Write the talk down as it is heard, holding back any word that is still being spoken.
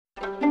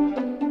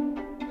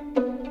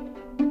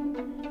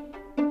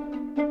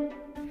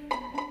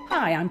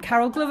Hi, I'm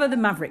Carol Glover, the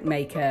Maverick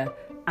Maker,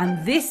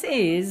 and this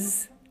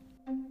is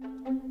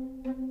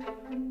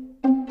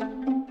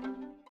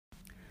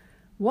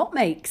What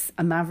Makes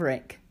a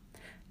Maverick?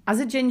 As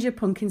a ginger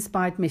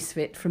punk-inspired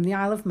misfit from the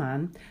Isle of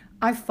Man,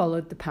 I've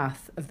followed the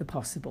path of the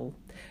possible,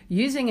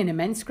 using an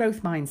immense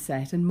growth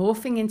mindset and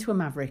morphing into a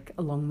maverick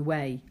along the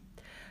way.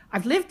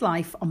 I've lived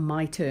life on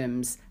my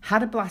terms,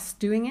 had a blast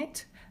doing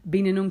it,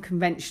 been an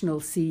unconventional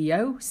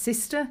CEO,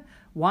 sister,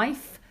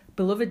 wife,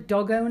 beloved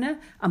dog owner,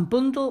 and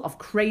bundle of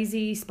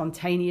crazy,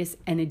 spontaneous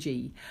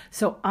energy.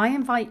 So I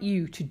invite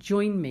you to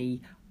join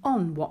me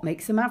on What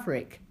Makes a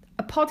Maverick,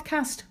 a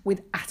podcast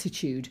with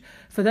attitude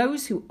for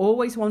those who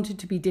always wanted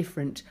to be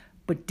different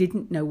but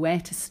didn't know where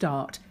to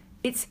start.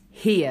 It's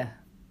here.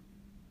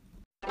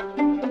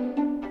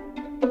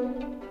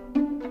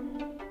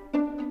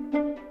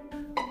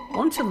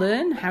 Want to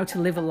learn how to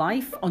live a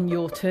life on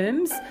your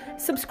terms?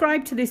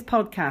 Subscribe to this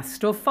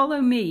podcast or follow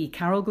me,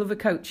 Carol Glover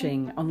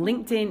Coaching, on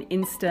LinkedIn,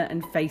 Insta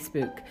and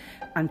Facebook.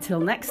 Until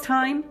next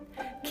time,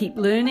 keep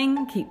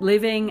learning, keep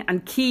living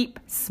and keep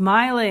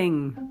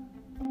smiling.